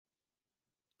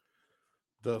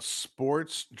The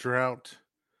sports drought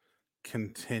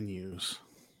continues.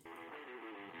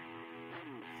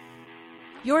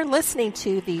 You're listening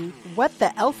to the What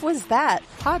the Elf Was That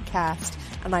podcast,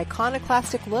 an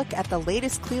iconoclastic look at the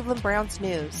latest Cleveland Browns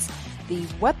news. The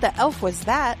What the Elf Was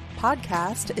That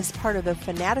podcast is part of the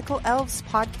Fanatical Elves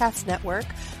podcast network,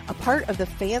 a part of the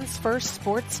Fans First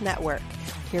Sports Network.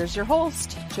 Here's your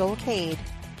host, Joel Cade.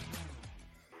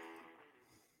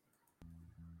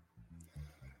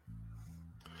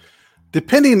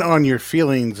 Depending on your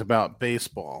feelings about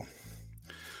baseball,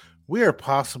 we are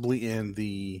possibly in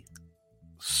the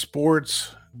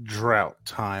sports drought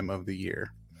time of the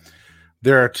year.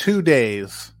 There are 2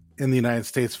 days in the United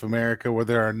States of America where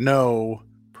there are no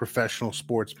professional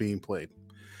sports being played.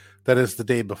 That is the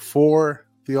day before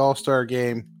the All-Star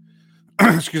game,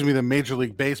 the Major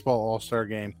League Baseball All-Star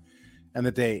game, and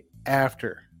the day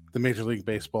after the Major League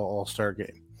Baseball All-Star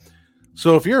game.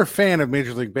 So if you're a fan of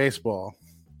Major League Baseball,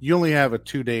 you only have a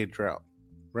 2-day drought,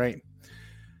 right?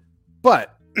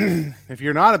 But if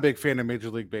you're not a big fan of Major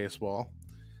League Baseball,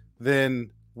 then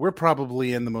we're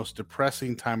probably in the most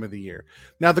depressing time of the year.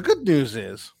 Now, the good news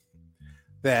is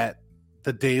that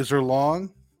the days are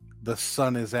long, the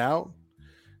sun is out.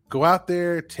 Go out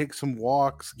there, take some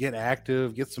walks, get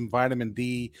active, get some vitamin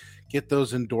D, get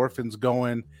those endorphins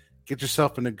going, get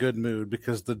yourself in a good mood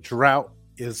because the drought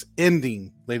is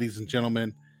ending, ladies and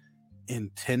gentlemen,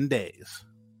 in 10 days.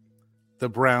 The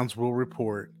Browns will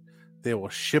report. They will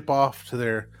ship off to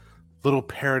their little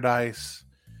paradise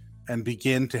and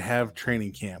begin to have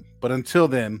training camp. But until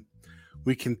then,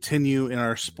 we continue in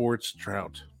our sports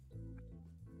drought.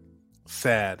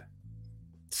 Sad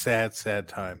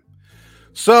time.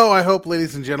 So I hope,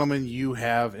 ladies and gentlemen, you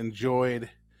have enjoyed,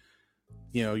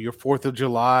 your 4th of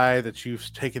July, that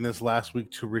you've taken this last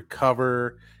week to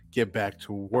recover, get back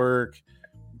to work,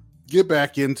 get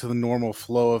back into the normal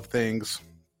flow of things.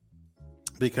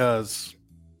 Because,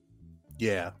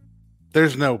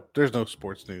 there's no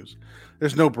sports news.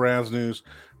 There's no Browns news.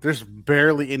 There's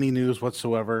barely any news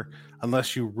whatsoever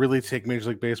unless you really take Major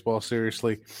League Baseball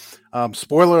seriously.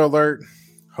 Spoiler alert,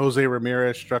 Jose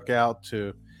Ramirez struck out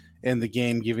to end the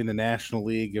game, giving the National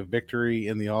League a victory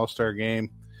in the All-Star game.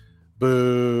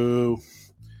 Boo.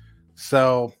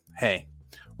 So, hey.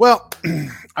 Well,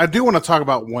 I do want to talk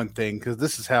about one thing because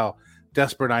this is how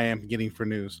desperate I am getting for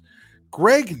news.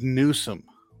 Greg Newsom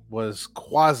was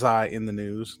quasi in the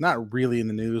news, not really in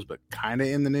the news, but kind of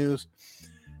in the news,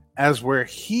 as where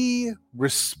he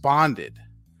responded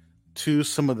to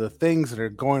some of the things that are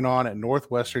going on at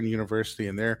Northwestern University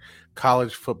and their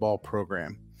college football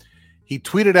program. He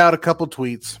tweeted out a couple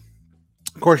tweets.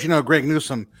 Of course, Greg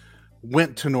Newsom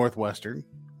went to Northwestern,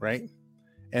 right?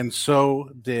 And so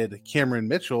did Cameron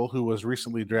Mitchell, who was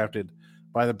recently drafted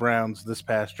by the Browns this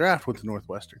past draft, went to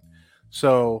Northwestern.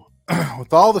 So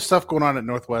with all the stuff going on at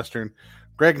Northwestern,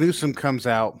 Greg Newsom comes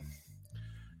out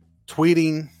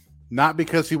tweeting, not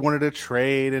because he wanted to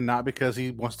trade and not because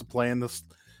he wants to play in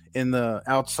the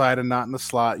outside and not in the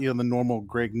slot, the normal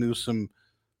Greg Newsom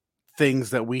things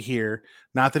that we hear.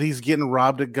 Not that he's getting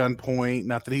robbed at gunpoint,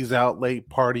 not that he's out late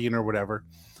partying or whatever.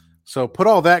 So put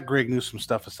all that Greg Newsom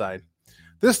stuff aside.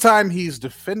 This time he's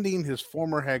defending his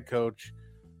former head coach,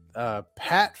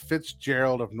 Pat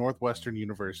Fitzgerald of Northwestern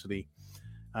University.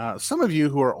 Some of you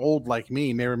who are old like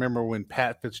me may remember when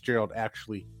Pat Fitzgerald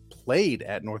actually played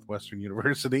at Northwestern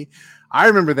University. I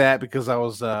remember that because I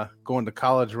was going to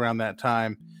college around that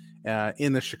time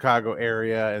in the Chicago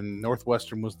area, and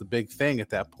Northwestern was the big thing at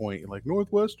that point. Like,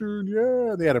 Northwestern,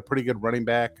 yeah, they had a pretty good running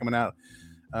back coming out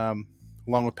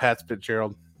along with Pat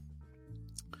Fitzgerald.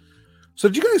 So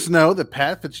did you guys know that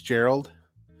Pat Fitzgerald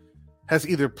has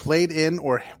either played in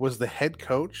or was the head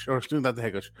coach, or not the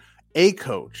head coach, a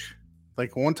coach?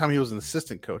 Like, one time he was an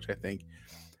assistant coach, I think.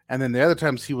 And then the other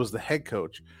times he was the head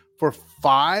coach for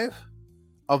 5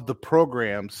 of the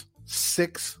program's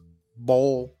 6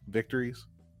 bowl victories.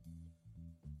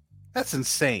 That's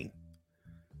insane.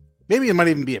 Maybe it might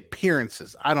even be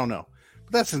appearances. I don't know.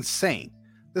 But that's insane.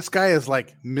 This guy is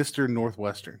like Mr.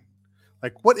 Northwestern.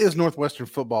 Like, what is Northwestern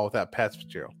football without Pat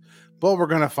Fitzgerald? Well, we're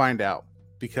going to find out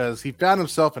because he found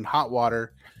himself in hot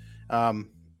water.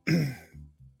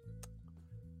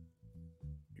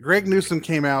 Greg Newsom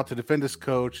came out to defend his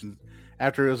coach, and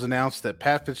after it was announced that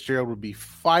Pat Fitzgerald would be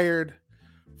fired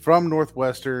from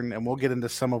Northwestern, and we'll get into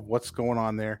some of what's going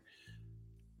on there.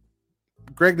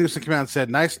 Greg Newsom came out and said,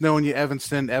 "Nice knowing you,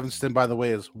 Evanston." Evanston, by the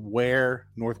way, is where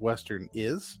Northwestern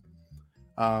is.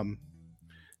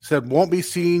 Said, "Won't be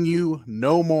seeing you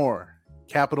no more."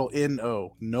 Capital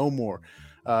N-O, no more.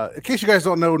 In case you guys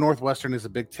don't know, Northwestern is a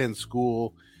Big Ten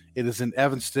school It is in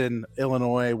Evanston,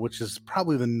 Illinois, which is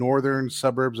probably the northern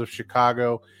suburbs of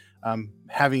Chicago.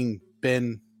 Having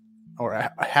been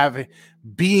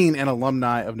being an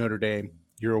alumni of Notre Dame,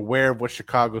 you're aware of what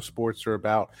Chicago sports are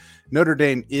about. Notre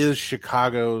Dame is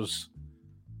Chicago's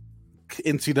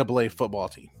NCAA football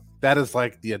team. That is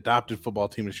like the adopted football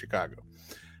team of Chicago.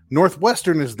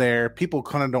 Northwestern is there. People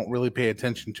kind of don't really pay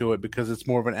attention to it because it's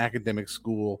more of an academic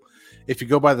school. If you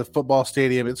go by the football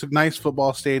stadium, it's a nice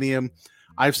football stadium.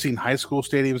 I've seen high school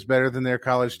stadiums better than their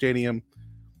college stadium.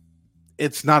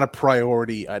 It's not a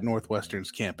priority at Northwestern's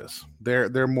campus.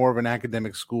 They're more of an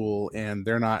academic school, and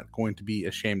they're not going to be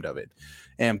ashamed of it.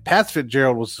 And Pat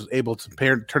Fitzgerald was able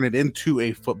to turn it into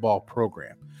a football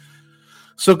program.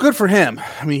 So good for him.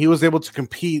 I mean, he was able to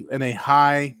compete in a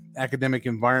high academic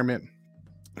environment.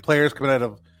 Players coming out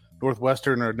of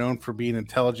Northwestern are known for being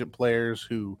intelligent players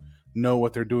who know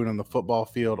what they're doing on the football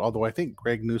field, although I think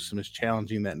Greg Newsome is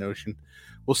challenging that notion.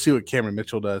 We'll see what Cameron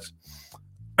Mitchell does.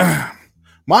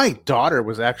 My daughter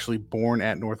was actually born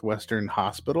at Northwestern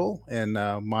Hospital, and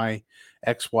my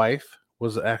ex-wife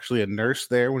was actually a nurse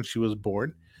there when she was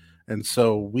born. And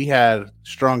so we had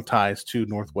strong ties to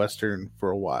Northwestern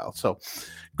for a while. So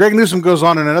Greg Newsome goes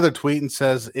on in another tweet and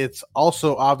says, it's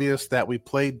also obvious that we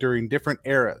played during different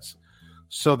eras.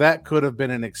 So that could have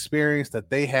been an experience that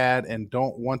they had and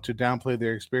don't want to downplay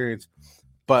their experience.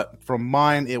 But from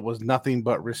mine, it was nothing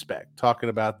but respect. Talking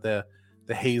about the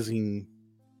hazing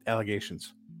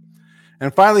allegations.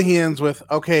 And finally, he ends with,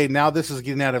 okay, now this is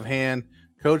getting out of hand.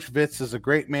 Coach Vitz is a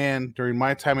great man. During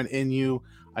my time at NU,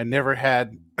 I never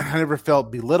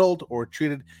felt belittled or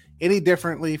treated any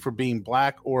differently for being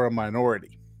black or a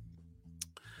minority.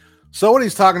 So what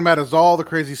he's talking about is all the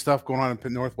crazy stuff going on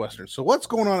at Northwestern. So what's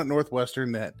going on at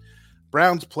Northwestern that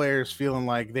Browns players feeling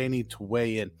like they need to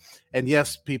weigh in? And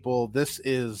yes, people, this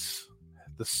is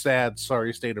the sad,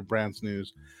 sorry state of Browns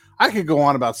news. I could go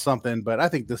on about something, but I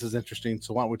think this is interesting.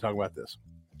 So why don't we talk about this?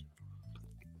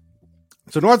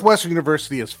 So Northwestern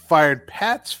University has fired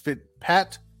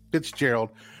Pat Fitzgerald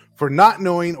for not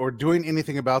knowing or doing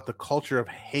anything about the culture of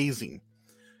hazing,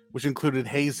 which included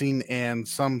hazing and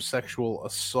some sexual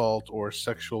assault or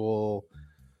sexual,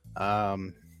 how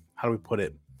do we put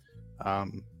it?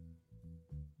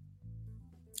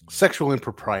 Sexual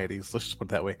improprieties. Let's just put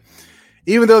it that way.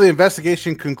 Even though the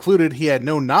investigation concluded he had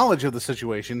no knowledge of the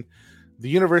situation, the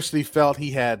university felt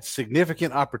he had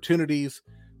significant opportunities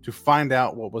to find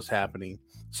out what was happening.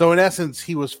 So in essence,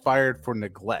 he was fired for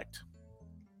neglect.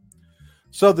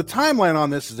 So the timeline on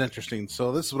this is interesting.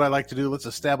 So this is what I like to do. Let's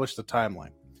establish the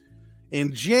timeline.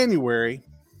 In January,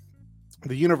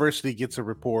 the university gets a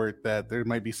report that there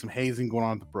might be some hazing going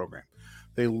on in the program.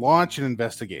 They launch an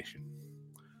investigation.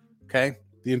 Okay.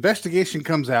 The investigation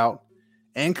comes out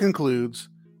and concludes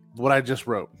what I just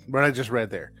read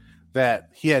there, that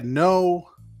he had no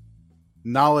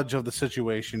knowledge of the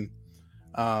situation.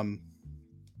 So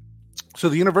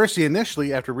the university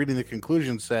initially, after reading the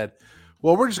conclusion, said,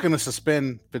 well, we're just going to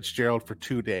suspend Fitzgerald for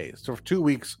 2 days. So for 2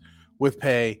 weeks with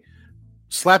pay,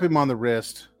 slap him on the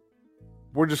wrist.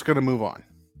 We're just going to move on.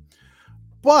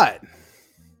 But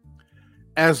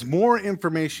as more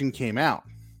information came out,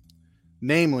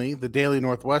 namely the Daily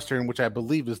Northwestern, which I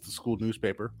believe is the school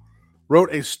newspaper,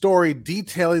 wrote a story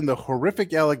detailing the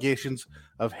horrific allegations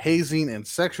of hazing and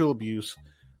sexual abuse,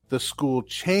 the school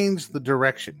changed the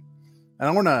direction. And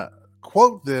I want to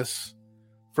quote this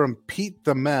from Pete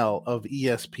Thamel of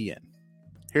ESPN.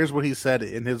 Here's what he said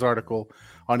in his article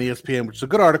on ESPN, which is a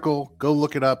good article. Go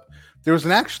look it up. There was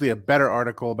actually a better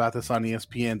article about this on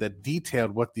ESPN that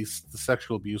detailed what the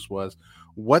sexual abuse was,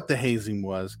 what the hazing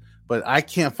was, but I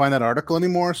can't find that article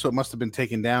anymore, so it must have been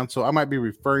taken down. So I might be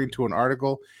referring to an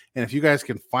article, and if you guys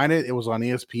can find it, it was on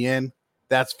ESPN.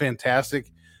 That's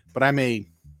fantastic, but I may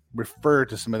refer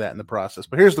to some of that in the process.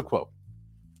 But here's the quote.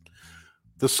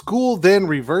 The school then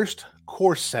reversed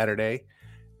course Saturday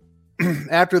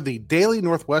after the Daily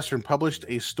Northwestern published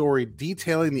a story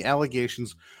detailing the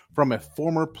allegations from a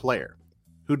former player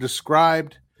who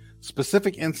described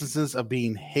specific instances of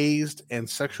being hazed and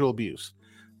sexual abuse.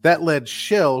 That led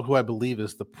Schill, who I believe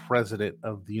is the president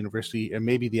of the university and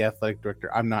maybe the athletic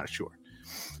director, I'm not sure,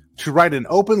 to write an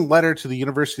open letter to the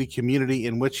university community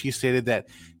in which he stated that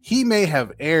he may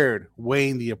have erred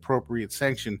weighing the appropriate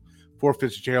sanction for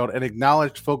Fitzgerald and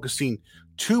acknowledged focusing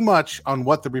too much on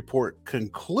what the report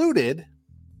concluded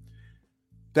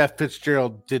that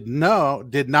Fitzgerald did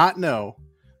not know,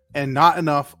 and not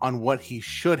enough on what he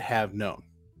should have known.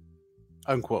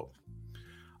 Unquote.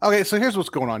 Okay, so here's what's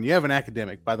going on. You have an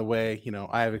academic, by the way.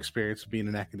 I have experience being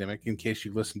an academic in case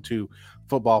you listen to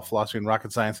football, philosophy, and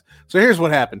rocket science. So here's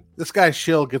what happened. This guy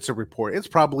Schill gets a report. It's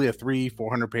probably a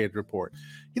 400 page report.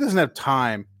 He doesn't have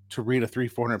time to read a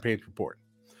 400 page report.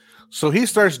 So he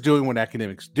starts doing what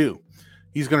academics do.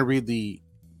 He's going to read the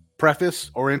preface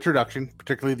or introduction,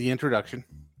 particularly the introduction.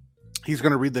 He's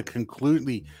going to read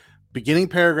the beginning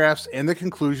paragraphs and the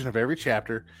conclusion of every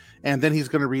chapter, and then he's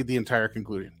going to read the entire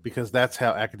conclusion, because that's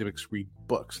how academics read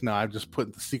books. Now, I've just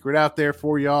put the secret out there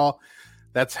for y'all.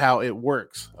 That's how it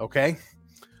works, okay?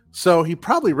 So he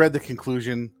probably read the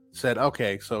conclusion, said,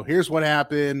 okay, so here's what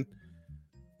happened.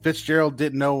 Fitzgerald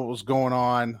didn't know what was going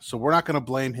on, so we're not going to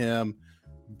blame him.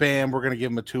 Bam, we're going to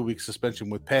give him a 2-week suspension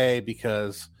with pay,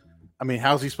 because,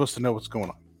 how's he supposed to know what's going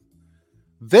on?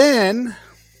 Then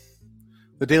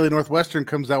the Daily Northwestern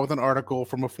comes out with an article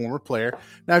from a former player.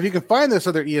 Now, if you can find this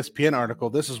other ESPN article,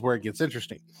 this is where it gets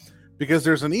interesting, because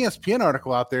there's an ESPN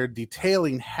article out there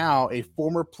detailing how a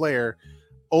former player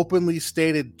openly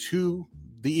stated to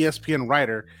the ESPN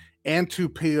writer and to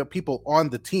people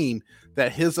on the team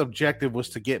that his objective was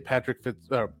to get Pat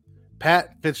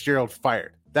Fitzgerald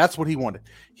fired. That's what he wanted.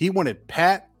 He wanted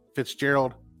Pat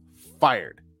Fitzgerald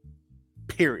fired,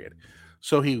 period.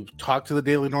 So he talked to the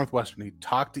Daily Northwestern. He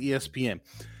talked to ESPN.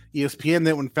 ESPN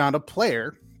then found a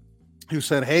player who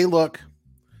said, hey, look,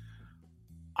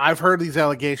 I've heard these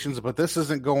allegations, but this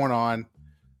isn't going on.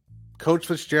 Coach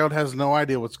Fitzgerald has no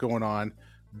idea what's going on.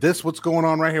 What's going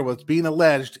on right here, what's being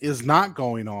alleged, is not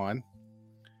going on.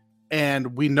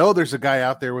 And we know there's a guy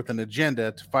out there with an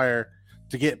agenda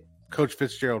to get Coach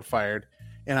Fitzgerald fired.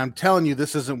 And I'm telling you,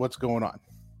 this isn't what's going on.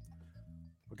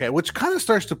 Okay, which kind of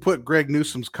starts to put Greg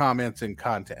Newsom's comments in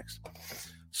context.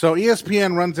 So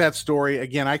ESPN runs that story.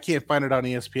 Again, I can't find it on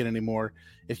ESPN anymore.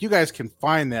 If you guys can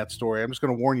find that story, I'm just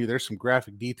going to warn you, there's some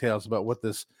graphic details about what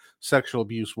this sexual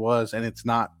abuse was, and it's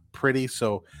not pretty.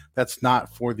 So that's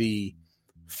not for the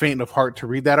faint of heart to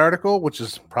read that article, which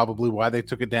is probably why they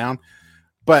took it down.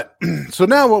 But so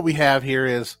now what we have here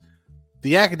is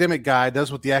the academic guy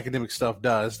does what the academic stuff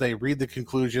does. They read the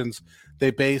conclusions. They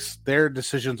base their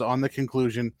decisions on the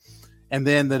conclusion. And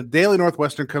then the Daily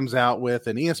Northwestern comes out with,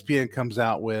 and ESPN comes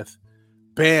out with,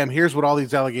 bam, here's what all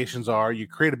these allegations are. You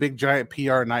create a big, giant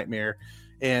PR nightmare.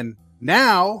 And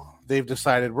now they've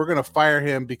decided we're going to fire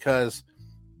him because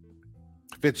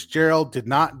Fitzgerald did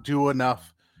not do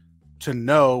enough to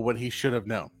know what he should have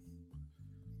known.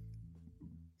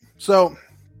 So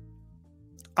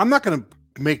I'm not going to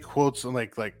make quotes and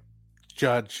like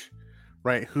judge,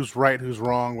 right, who's right, who's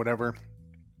wrong, whatever.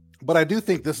 But I do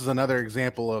think this is another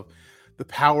example of the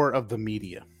power of the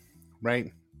media,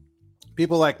 right?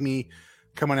 People like me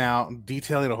coming out and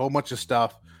detailing a whole bunch of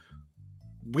stuff.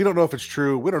 We don't know if it's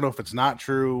true. We don't know if it's not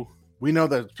true. We know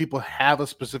that people have a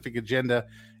specific agenda,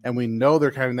 and we know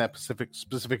they're having that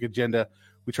specific agenda.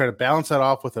 We try to balance that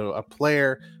off with a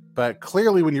player. But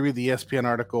clearly, when you read the ESPN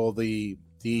article, the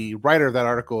writer of that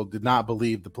article did not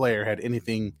believe the player had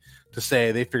anything to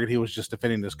say. They figured he was just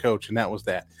defending his coach, and that was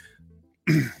that.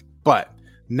 But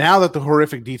now that the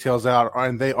horrific details out,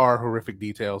 and they are horrific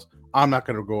details, I'm not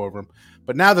going to go over them.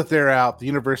 But now that they're out, the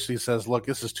university says, look,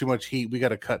 this is too much heat. We got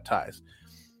to cut ties.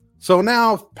 So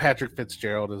now Patrick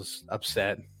Fitzgerald is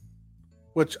upset,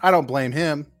 which I don't blame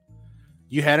him.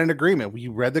 You had an agreement.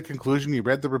 You read the conclusion. You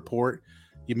read the report.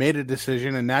 You made a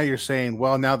decision. And now you're saying,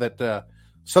 well, now that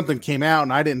something came out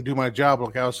and I didn't do my job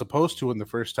like I was supposed to in the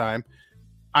first time,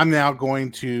 I'm now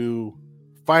going to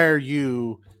fire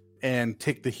you and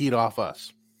take the heat off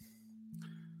us.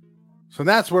 So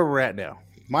that's where we're at now.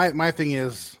 My thing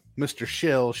is, Mr.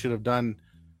 Schill should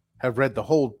have read the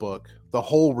whole book, the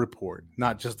whole report,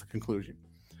 not just the conclusion.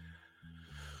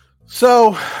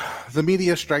 So the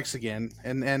media strikes again,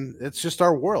 and it's just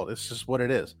our world. It's just what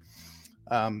it is.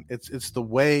 It's the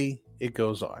way it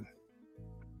goes on.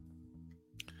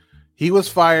 He was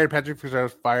fired. Patrick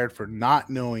Fitzgerald was fired for not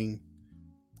knowing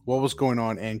what was going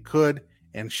on and could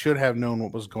and should have known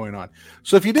what was going on.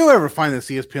 So if you do ever find this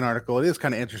ESPN article, it is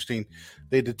kind of interesting.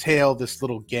 They detail this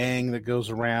little gang that goes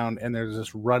around, and there's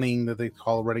this running that they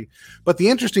call running. But the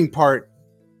interesting part,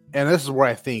 and this is where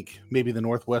I think maybe the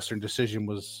Northwestern decision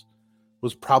was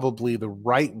probably the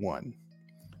right one,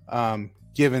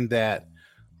 given that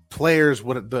players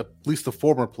would, at least the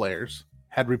former players,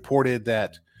 had reported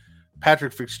that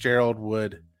Patrick Fitzgerald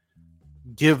would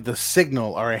give the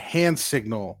signal or a hand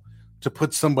signal to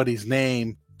put somebody's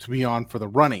name to be on for the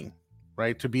running,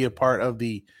 right? To be a part of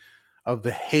the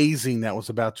hazing that was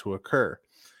about to occur.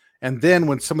 And then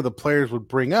when some of the players would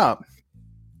bring up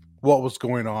what was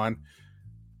going on,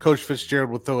 Coach Fitzgerald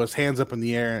would throw his hands up in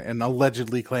the air and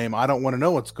allegedly claim, I don't want to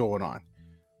know what's going on.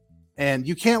 And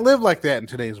you can't live like that in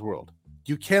today's world.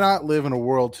 You cannot live in a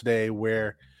world today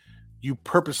where you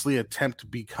purposely attempt to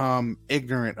become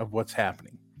ignorant of what's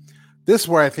happening. This is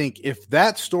where I think if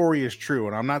that story is true,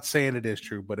 and I'm not saying it is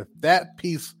true, but if that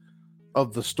piece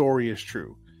of the story is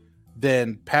true,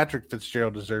 then Patrick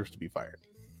Fitzgerald deserves to be fired.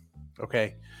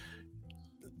 Okay?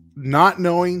 Not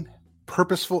knowing,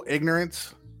 purposeful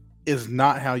ignorance is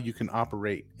not how you can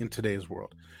operate in today's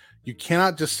world. You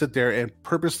cannot just sit there and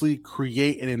purposely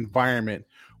create an environment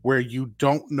where you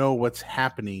don't know what's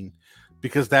happening,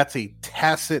 because that's a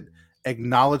tacit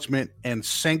acknowledgement and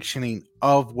sanctioning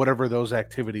of whatever those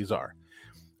activities are.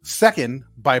 Second,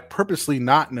 by purposely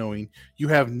not knowing, you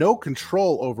have no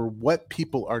control over what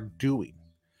people are doing.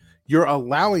 You're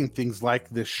allowing things like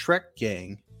this Shrek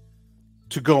gang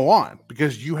to go on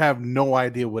because you have no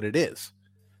idea what it is.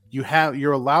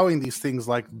 You're allowing these things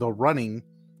like the running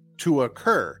to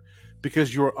occur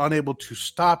because you're unable to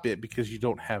stop it because you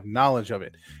don't have knowledge of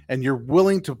it. And you're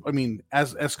willing to,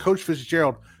 as Coach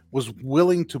Fitzgerald was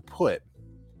willing to put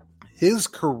his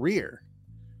career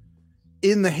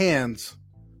in the hands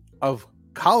of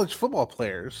college football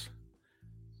players,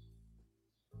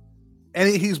 and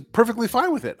he's perfectly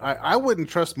fine with it. I wouldn't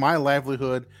trust my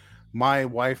livelihood, my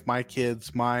wife, my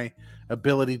kids, my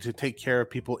ability to take care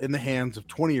of people in the hands of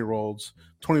 20-year-olds,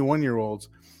 21-year-olds,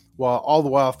 while all the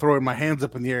while throwing my hands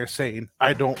up in the air saying,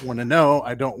 I don't want to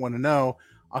know,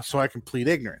 so I can plead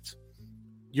ignorance.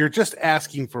 You're just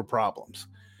asking for problems.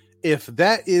 If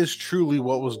that is truly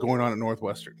what was going on at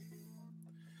Northwestern,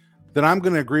 then I'm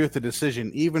going to agree with the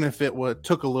decision, even if it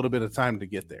took a little bit of time to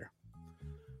get there.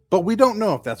 But we don't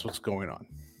know if that's what's going on.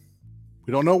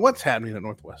 We don't know what's happening at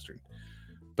Northwestern.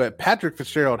 But Patrick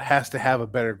Fitzgerald has to have a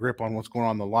better grip on what's going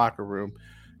on in the locker room,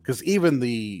 because even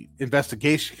the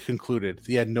investigation concluded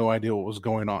he had no idea what was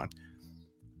going on.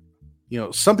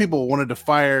 Some people wanted to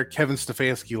fire Kevin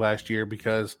Stefanski last year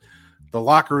because the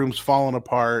locker room's falling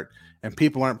apart and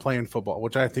people aren't playing football,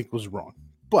 which I think was wrong.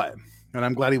 And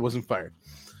I'm glad he wasn't fired.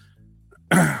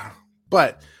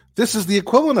 But this is the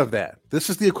equivalent of that. This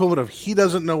is the equivalent of he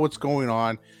doesn't know what's going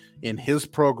on in his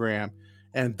program,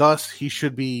 and thus he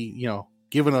should be,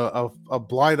 given a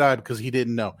blind eye because he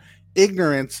didn't know.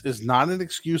 Ignorance is not an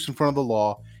excuse in front of the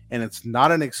law, and it's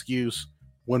not an excuse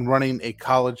when running a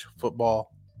college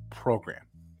football program.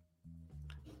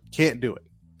 Can't do it.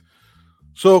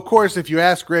 So, of course, if you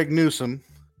ask Greg Newsom,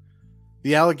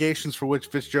 the allegations for which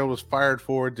Fitzgerald was fired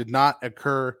for did not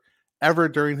occur ever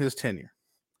during his tenure.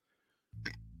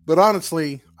 But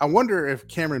honestly, I wonder if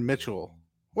Cameron Mitchell,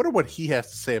 what he has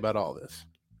to say about all this.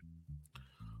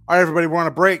 All right, everybody, we're on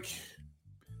a break.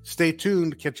 Stay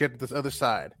tuned to catch you at this other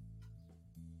side.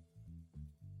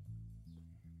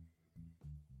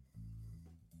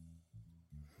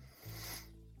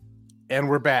 And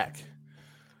we're back.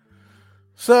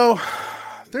 So,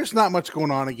 there's not much going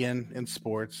on again in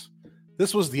sports.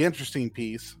 This was the interesting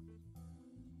piece.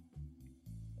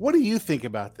 What do you think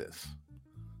about this?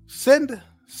 Send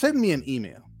me an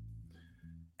email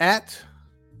at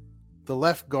the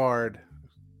Left Guard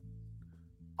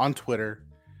on Twitter.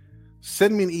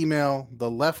 Send me an email,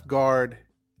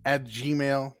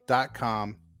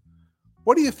 theleftguard@gmail.com.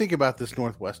 What do you think about this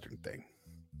Northwestern thing?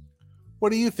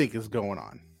 What do you think is going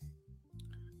on?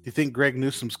 Do you think Greg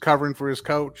Newsom's covering for his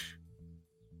coach?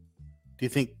 Do you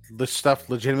think this stuff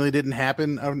legitimately didn't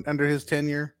happen under his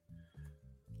tenure?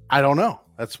 I don't know.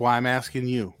 That's why I'm asking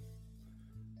you.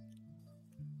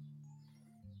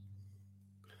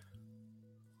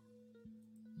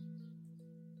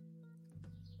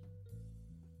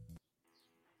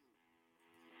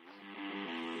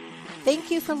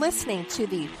 Thank you for listening to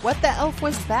the What the Elf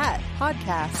Was That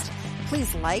podcast.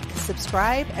 Please like,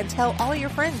 subscribe, and tell all your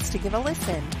friends to give a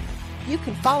listen. You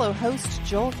can follow host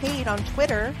Joel Cade on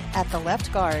Twitter at The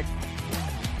Left Guard.